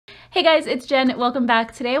Hey guys, it's Jen. Welcome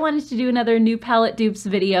back. Today I wanted to do another new palette dupes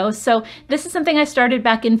video. So this is something I started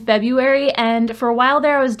back in February, and for a while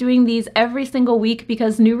there I was doing these every single week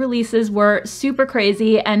because new releases were super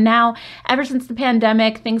crazy, and now ever since the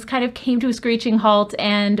pandemic things kind of came to a screeching halt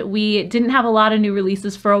and we didn't have a lot of new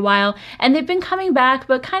releases for a while, and they've been coming back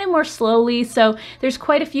but kind of more slowly, so there's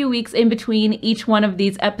quite a few weeks in between each one of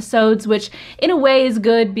these episodes, which in a way is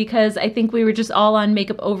good because I think we were just all on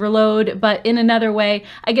makeup overload, but in another way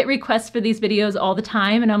I get requests for these videos all the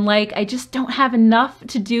time and I'm like, I just don't have enough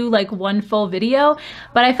to do like one full video,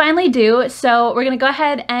 but I finally do. So we're gonna go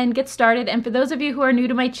ahead and get started. And for those of you who are new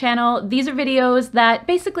to my channel, these are videos that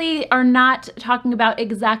basically are not talking about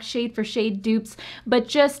exact shade for shade dupes, but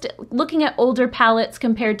just looking at older palettes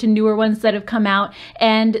compared to newer ones that have come out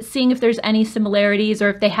and seeing if there's any similarities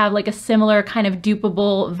or if they have like a similar kind of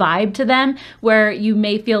dupeable vibe to them where you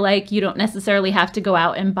may feel like you don't necessarily have to go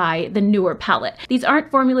out and buy the newer palette. These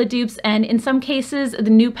aren't formula dupes, and in some cases the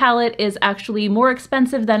new palette is actually more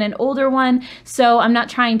expensive than an older one, so I'm not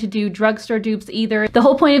trying to do drugstore dupes either. The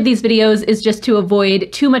whole point of these videos is just to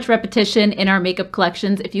avoid too much repetition in our makeup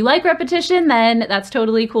collections. If you like repetition, then that's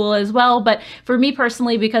totally cool as well, but for me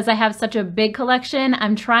personally, because I have such a big collection,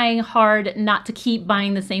 I'm trying hard not to keep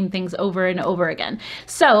buying the same things over and over again.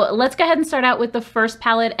 So let's go ahead and start out with the first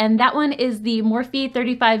palette, and that one is the Morphe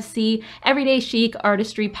 35C Everyday Chic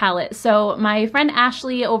Artistry palette. So my friend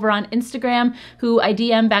Ashley over on Instagram, who I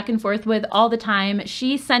DM back and forth with all the time,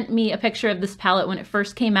 she sent me a picture of this palette when it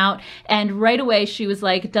first came out, and right away she was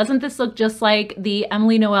like, doesn't this look just like the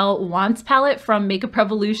Emily Noel Wants palette from Makeup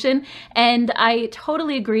Revolution? And I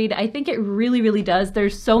totally agreed. I think it really does.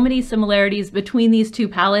 There's so many similarities between these two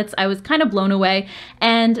palettes. I was kind of blown away,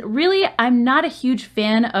 and really I'm not a huge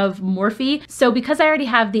fan of Morphe, so because I already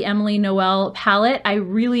have the Emily Noel palette,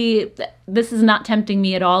 this is not tempting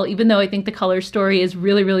me at all, even though I think the color story is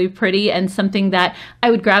really pretty and something that I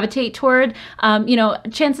would gravitate toward. You know,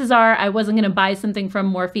 chances are I wasn't going to buy something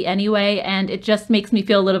from Morphe anyway, and it just makes me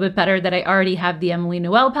feel a little bit better that I already have the Emily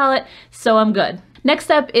Noel palette, so I'm good.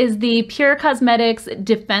 Next up is the Pure Cosmetics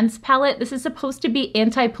Defense palette. This is supposed to be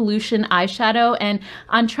anti-pollution eyeshadow, and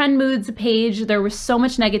on Trend Mood's page there was so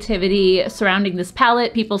much negativity surrounding this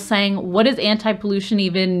palette, people saying, what does anti-pollution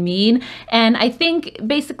even mean? And I think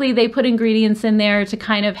basically they put ingredients in there to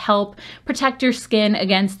kind of help protect your skin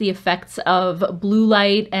against the effects of blue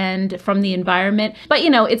light and from the environment. But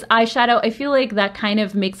you know, it's eyeshadow. I feel like that kind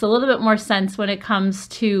of makes a little bit more sense when it comes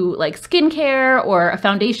to like skincare or a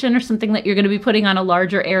foundation or something that you're going to be putting on a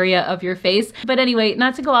larger area of your face. But anyway,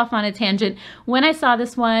 not to go off on a tangent, when I saw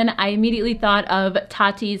this one, I immediately thought of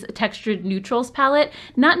Tati's Textured Neutrals palette,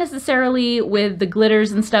 not necessarily with the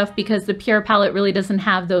glitters and stuff because the Pure palette really doesn't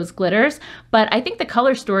have those glitters, but I think the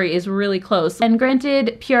color story is really close. And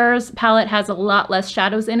granted, Pure's palette has a lot less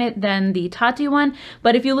shadows in it than the Tati one,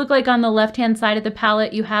 but if you look like on the left-hand side of the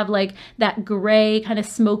palette, you have like that gray kind of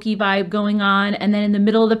smoky vibe going on, and then in the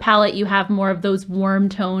middle of the palette, you have more of those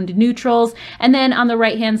warm-toned neutrals, and then on the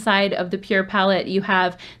right-hand side of the Pure palette, you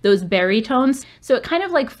have those berry tones. So it kind of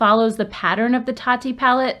like follows the pattern of the Tati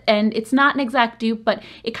palette, and it's not an exact dupe, but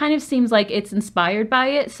it kind of seems like it's inspired by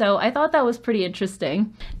it, so I thought that was pretty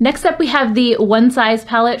interesting. Next up, we have the One Size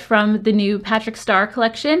palette from the new Patrick Starr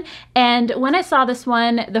collection, and when I saw this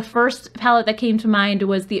one, the first palette that came to mind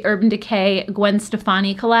was the Urban Decay Gwen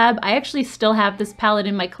Stefani collab. I actually still have this palette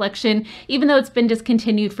in my collection, even though it's been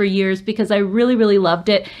discontinued for years, because I really loved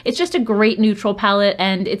it. It's just a great neutral palette,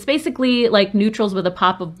 and it's basically like neutrals with a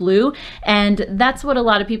pop of blue, and that's what a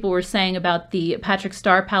lot of people were saying about the Patrick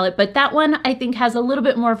Starr palette, but that one I think has a little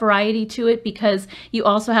bit more variety to it because you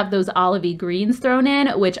also have those olivey greens thrown in,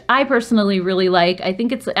 which I personally really like. I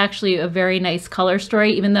think it's actually a very nice color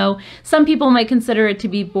story, even though some people might consider it to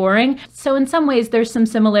be boring. So in some ways there's some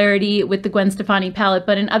similarity with the Gwen Stefani palette,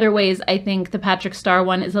 but in other ways I think the Patrick Starr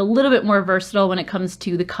one is a little bit more versatile when it comes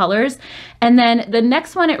to the colors. And then the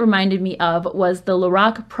next one it reminded me of was the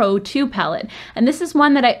Lorac Pro 2 palette. And this is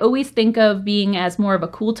one that I always think of being as more of a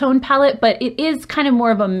cool tone palette, but it is kind of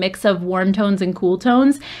more of a mix of warm tones and cool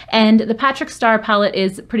tones. And the Patrick Starr palette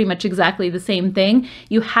is pretty much exactly the same thing.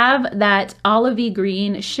 You have that olivey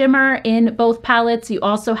green shimmer in both palettes. You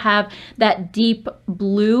also have that deep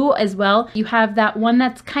blue as well. You have that one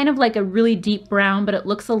that's kind of like a really deep brown, but it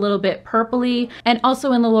looks a little bit purpley. And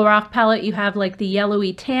also in the Lorac palette, you have like the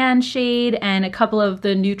yellowy tan shade and a couple of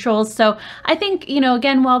the neutrals. So I think, you know,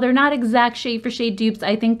 again, while they're not exact shade for shade dupes,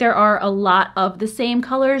 I think there are a lot of the same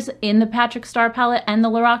colors in the Patrick Star palette and the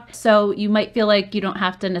Lorac, so you might feel like you don't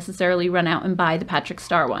have to necessarily run out and buy the Patrick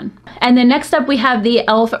Star one. And then next up we have the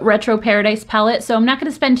e.l.f. Retro Paradise palette. So I'm not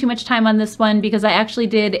going to spend too much time on this one because I actually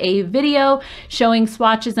did a video showing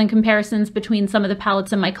swatches and comparisons between some of the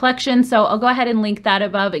palettes in my collection, so I'll go ahead and link that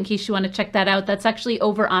above in case you want to check that out. That's actually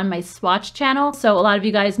over on my swatch channel, so a lot of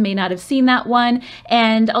you guys may not have seen that one,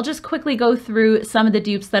 and I'll just quickly go through some of the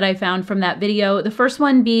dupes that I found from that video. The first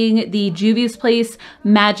one being the Juvia's Place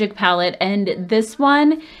Magic palette, and this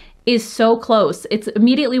one is so close. It's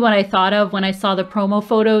immediately what I thought of when I saw the promo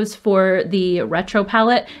photos for the retro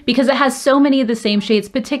palette, because it has so many of the same shades,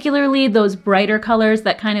 particularly those brighter colors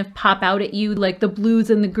that kind of pop out at you, like the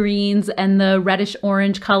blues and the greens and the reddish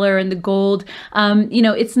orange color and the gold. You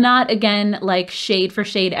know, it's not, again, like shade for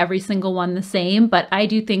shade, every single one the same, but I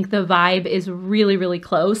do think the vibe is really, really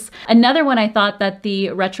close. Another one I thought that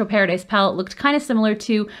the Retro Paradise palette looked kind of similar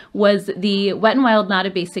to was the Wet n Wild Not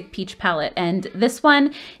a Basic Peach palette, and this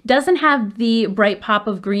one doesn't have the bright pop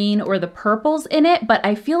of green or the purples in it, but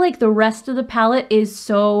I feel like the rest of the palette is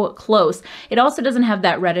so close. It also doesn't have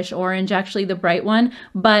that reddish orange, actually, the bright one,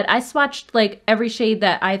 but I swatched like every shade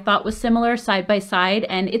that I thought was similar side by side,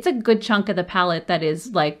 and it's a good chunk of the palette that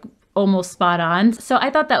is like almost spot on. So I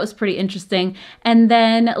thought that was pretty interesting. And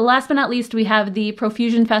then last but not least, we have the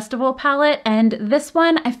Profusion Festival palette. And this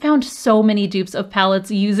one, I found so many dupes of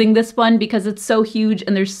palettes using this one because it's so huge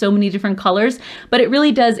and there's so many different colors, but it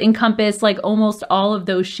really does encompass like almost all of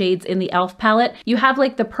those shades in the e.l.f. palette. You have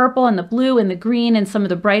like the purple and the blue and the green and some of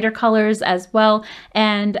the brighter colors as well.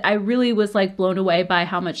 And I really was like blown away by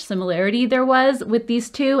how much similarity there was with these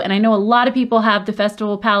two. And I know a lot of people have the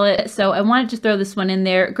Festival palette, so I wanted to throw this one in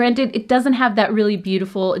there. Granted, it doesn't have that really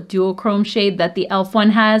beautiful duochrome shade that the e.l.f.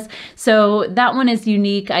 one has, so that one is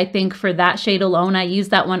unique, I think, for that shade alone. I use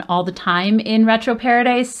that one all the time in Retro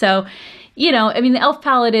Paradise, so you know, I mean, the e.l.f.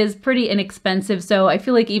 palette is pretty inexpensive, so I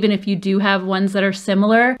feel like even if you do have ones that are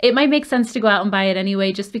similar, it might make sense to go out and buy it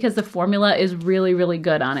anyway, just because the formula is really, really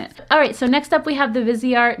good on it. All right, so next up we have the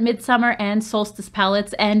Viseart Midsummer and Solstice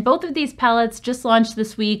palettes, and both of these palettes just launched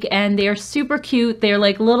this week, and they are super cute. They're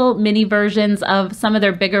like little mini versions of some of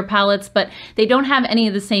their bigger palettes, but they don't have any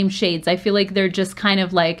of the same shades. I feel like they're just kind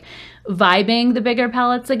of like vibing the bigger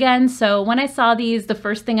palettes again. So when I saw these, the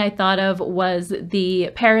first thing I thought of was the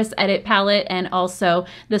Paris Edit palette and also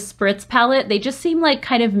the Spritz palette. They just seem like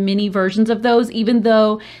kind of mini versions of those, even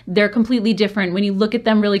though they're completely different. When you look at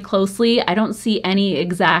them really closely, I don't see any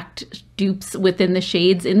exact dupes within the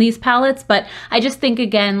shades in these palettes, but I just think,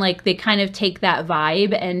 again, like they kind of take that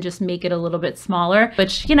vibe and just make it a little bit smaller,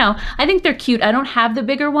 which, you know, I think they're cute. I don't have the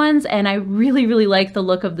bigger ones, and I really, really like the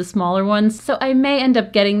look of the smaller ones, so I may end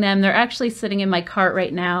up getting them. They're actually sitting in my cart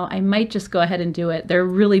right now. I might just go ahead and do it. They're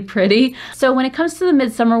really pretty. So when it comes to the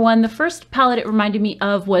Midsummer one, the first palette it reminded me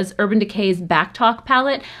of was Urban Decay's Back Talk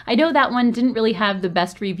palette. I know that one didn't really have the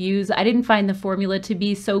best reviews. I didn't find the formula to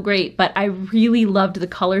be so great, but I really loved the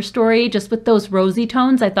color story. Just with those rosy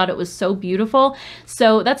tones, I thought it was so beautiful.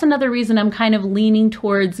 So that's another reason I'm kind of leaning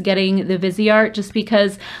towards getting the Viseart, just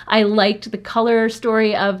because I liked the color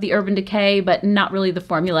story of the Urban Decay, but not really the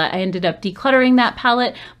formula. I ended up decluttering that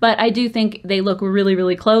palette, but I do think they look really,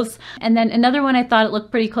 really close. And then another one I thought it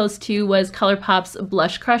looked pretty close to was Colourpop's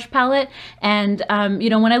Blush Crush palette. And, you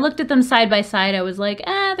know, when I looked at them side by side, I was like,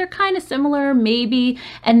 they're kind of similar, maybe.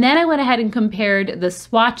 And then I went ahead and compared the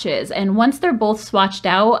swatches. And once they're both swatched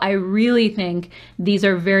out, I really think these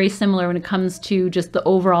are very similar when it comes to just the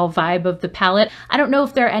overall vibe of the palette. I don't know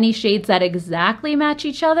if there are any shades that exactly match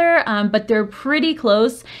each other, but they're pretty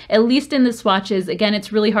close, at least in the swatches. Again,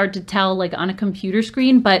 it's really hard to tell like on a computer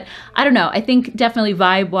screen, but I don't know. I think definitely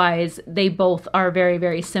vibe-wise, they both are very,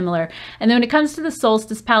 very similar. And then when it comes to the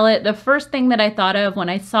Solstice palette, the first thing that I thought of when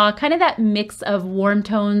I saw kind of that mix of warm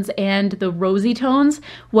tones and the rosy tones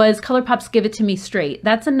was Colourpop's Give It To Me Straight.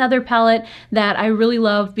 That's another palette that I really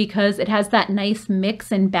love because it has that nice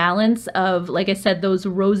mix and balance of, like I said, those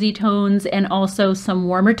rosy tones and also some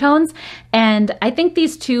warmer tones. And I think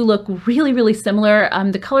these two look really, really similar.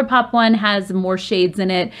 The Colourpop one has more shades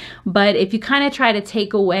in it, but if you kind of try to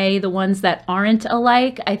take away the ones that aren't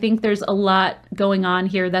alike, I think there's a lot going on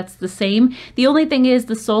here that's the same. The only thing is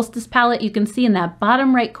the Solstice palette, you can see in that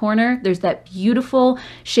bottom right corner, there's that beautiful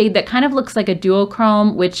shade that kind of looks like a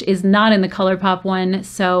duochrome, which is not in the Colourpop one.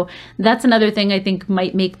 So that's another thing I think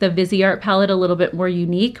might make the Viseart palette a little bit more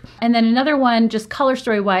unique. And then another one, just color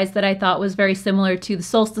story wise, that I thought was very similar to the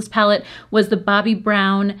Solstice palette was the Bobbi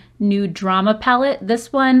Brown Nude Drama palette.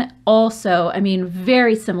 This one also, I mean,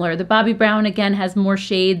 very similar. The Bobbi Brown again has more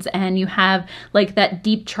shades, and you have like that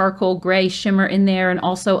deep charcoal gray shimmer in there, and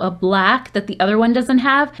also a black that the other one doesn't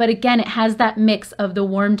have. But again, it has that mix of the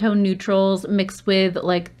warm tone neutrals mixed with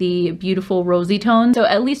like the beautiful rosy tones. So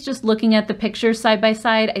at least just looking at the pictures side by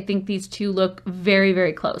side, I think these two look very,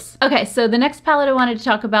 very close. Okay, so the next palette I wanted to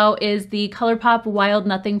talk about is the Colourpop Wild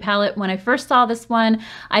Nothing palette. When I first saw this one,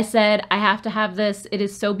 I said, I have to have this. It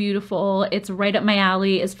is so beautiful. It's right up my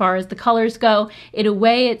alley as far as the colors go. In a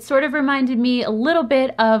way, it sort of reminded me a little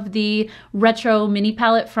bit of the retro mini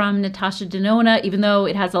palette from Natasha Denona, even though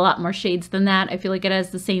it has a lot more shades than that. I feel like it has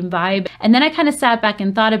the same vibe. And then I kind of sat back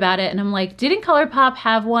and thought about it, and I'm like, didn't Colourpop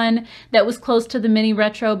have one that was close to the mini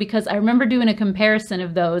retro? Because I remember doing a comparison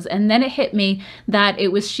of those, and then it hit me that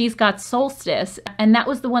it was She's Got Solstice, and that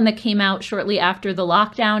was the one that came out shortly after the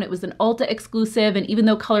lockdown. It was an Ulta exclusive, and even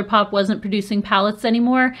though Colourpop wasn't producing palettes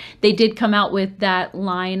anymore, they did come out with that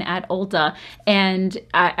line at Ulta, and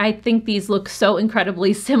I think these look so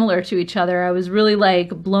incredibly similar to each other. I was really like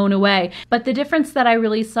blown away. But the difference that I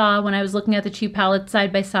really saw when I was looking at the two palettes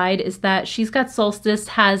side by side is that She's Got Solstice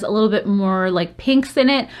has a little bit more like pinks in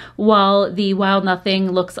it, while the Wild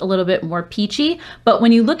Nothing looks a little bit more peachy. But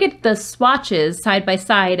when you look at the swatches side by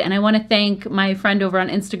side, and I want to thank my friend over on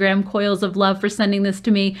Instagram, Coils of Love, for sending this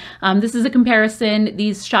to me. This is a comparison.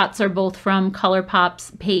 These shots are both from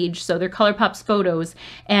Colourpop's page, so they're Colourpop's photos,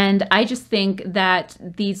 and I just think that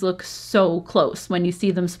these look so close when you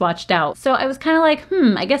see them swatched out. So I was kind of like,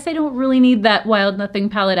 I guess I don't really need that Wild Nothing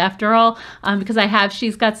palette after all, because I have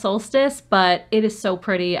She's Got Solstice, but it is so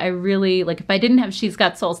pretty. I really, like, if I didn't have She's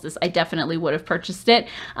Got Solstice, I definitely would have purchased it.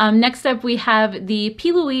 Next up, we have the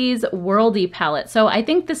Louise Worldie palette. So I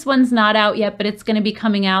think this one's not out yet, but it's going to be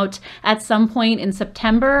coming out at some point in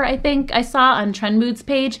September, I think I saw on Trend Mood's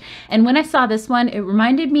page. And when I saw this one, it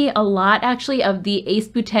reminded me a lot actually of the Ace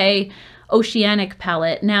Beauté Oceanic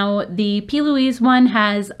palette. Now the P. Louise one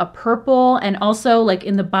has a purple, and also like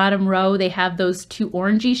in the bottom row they have those two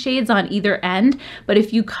orangey shades on either end, but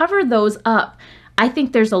if you cover those up, I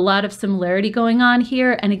think there's a lot of similarity going on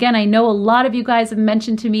here. And again, I know a lot of you guys have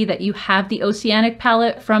mentioned to me that you have the Oceanic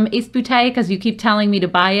palette from Ace Beauté because you keep telling me to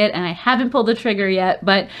buy it, and I haven't pulled the trigger yet.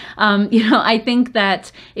 But, you know, I think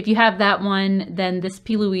that if you have that one, then this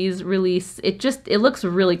P. Louise release, it looks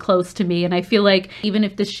really close to me. And I feel like even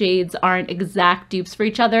if the shades aren't exact dupes for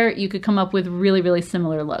each other, you could come up with really, really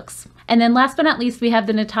similar looks. And then last but not least, we have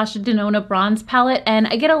the Natasha Denona Bronze palette, and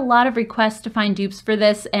I get a lot of requests to find dupes for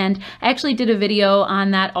this, and I actually did a video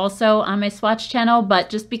on that also on my swatch channel, but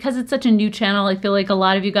just because it's such a new channel, I feel like a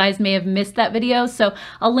lot of you guys may have missed that video, so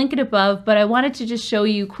I'll link it above. But I wanted to just show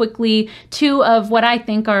you quickly two of what I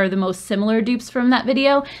think are the most similar dupes from that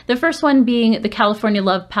video. The first one being the California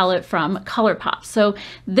Love palette from Colourpop. So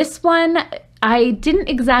this one, I didn't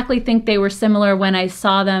exactly think they were similar when I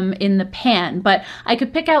saw them in the pan, but I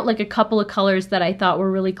could pick out like a couple of colors that I thought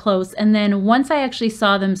were really close. And then once I actually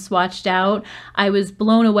saw them swatched out, I was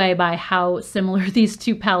blown away by how similar these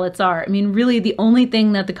two palettes are. I mean, really the only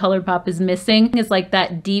thing that the Colourpop is missing is like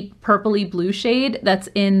that deep purpley blue shade that's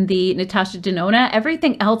in the Natasha Denona.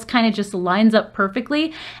 Everything else kind of just lines up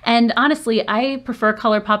perfectly. And honestly, I prefer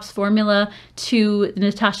Colourpop's formula to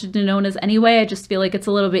Natasha Denona's anyway. I just feel like it's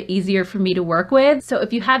a little bit easier for me to work with. So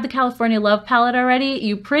if you have the California Love palette already,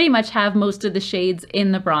 you pretty much have most of the shades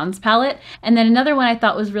in the bronze palette. And then another one I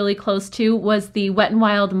thought was really close to was the Wet n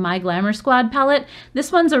Wild My Glamour Squad palette.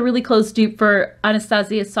 This one's a really close dupe for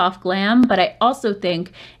Anastasia's Soft Glam, but I also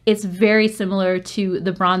think it's very similar to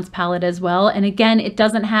the bronze palette as well. And again, it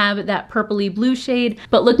doesn't have that purpley blue shade,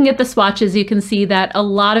 but looking at the swatches, you can see that a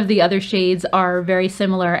lot of the other shades are very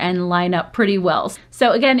similar and line up pretty well.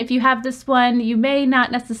 So again, if you have this one, you may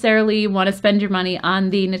not necessarily want to spend your money on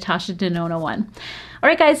the Natasha Denona one.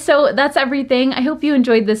 Alright guys, so that's everything. I hope you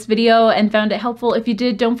enjoyed this video and found it helpful. If you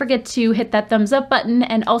did, don't forget to hit that thumbs up button.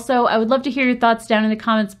 And also, I would love to hear your thoughts down in the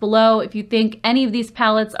comments below. If you think any of these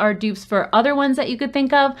palettes are dupes for other ones that you could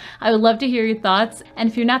think of, I would love to hear your thoughts. And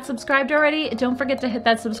if you're not subscribed already, don't forget to hit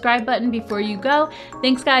that subscribe button before you go.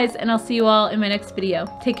 Thanks guys, and I'll see you all in my next video.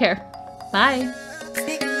 Take care.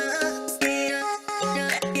 Bye.